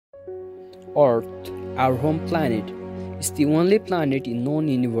Earth, our home planet, is the only planet in known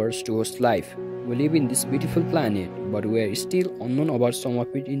universe to host life. We live in this beautiful planet, but we are still unknown about some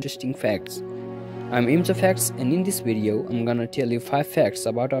of its interesting facts. I'm Imsa Facts, and in this video, I'm gonna tell you 5 facts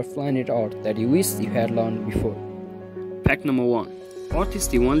about our planet Earth that you wish you had learned before. Fact number 1. Earth is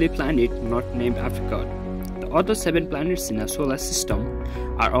the only planet not named after God. The other 7 planets in our solar system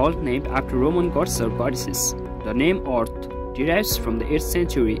are all named after Roman gods or goddesses. The name Earth derives from the 8th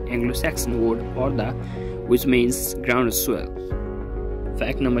century Anglo-Saxon word Orda, which means ground or soil.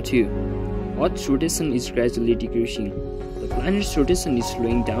 Fact number 2. Earth's rotation is gradually decreasing. The planet's rotation is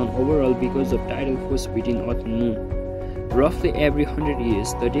slowing down overall because of tidal force between Earth and Moon. Roughly every 100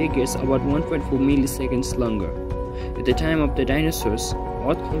 years, the day gets about 1.4 milliseconds longer. At the time of the dinosaurs,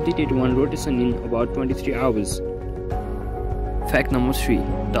 Earth completed one rotation in about 23 hours. Fact number 3.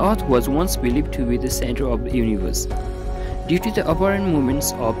 The Earth was once believed to be the center of the universe. Due to the apparent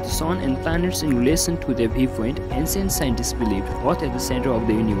movements of the Sun and planets in relation to their viewpoint, ancient scientists believed Earth at the center of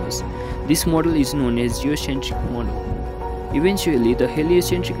the universe. This model is known as geocentric model. Eventually, the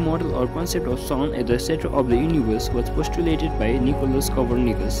heliocentric model or concept of Sun at the center of the universe was postulated by Nicolaus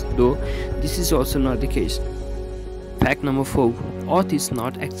Copernicus, though this is also not the case. Fact number 4. Earth is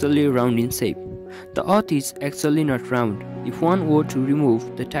not actually round in shape. The Earth is actually not round. If one were to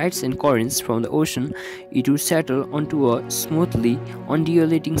remove the tides and currents from the ocean, it would settle onto a smoothly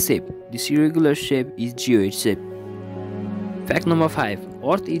undulating shape. This irregular shape is geoid shape. Fact number 5.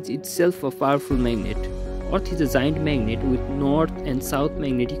 Earth is itself a powerful magnet. Earth is a giant magnet with north and south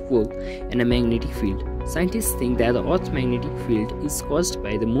magnetic pole and a magnetic field. Scientists think that the Earth's magnetic field is caused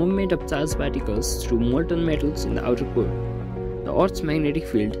by the movement of charged particles through molten metals in the outer core. The Earth's magnetic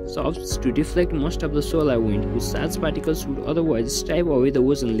field serves to deflect most of the solar wind, whose charged particles would otherwise stripe away the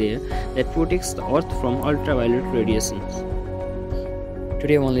ozone layer that protects the Earth from ultraviolet radiations.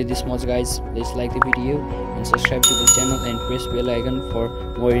 Today only this much, guys. Please like the video and subscribe to the channel and press bell icon for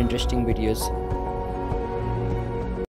more interesting videos.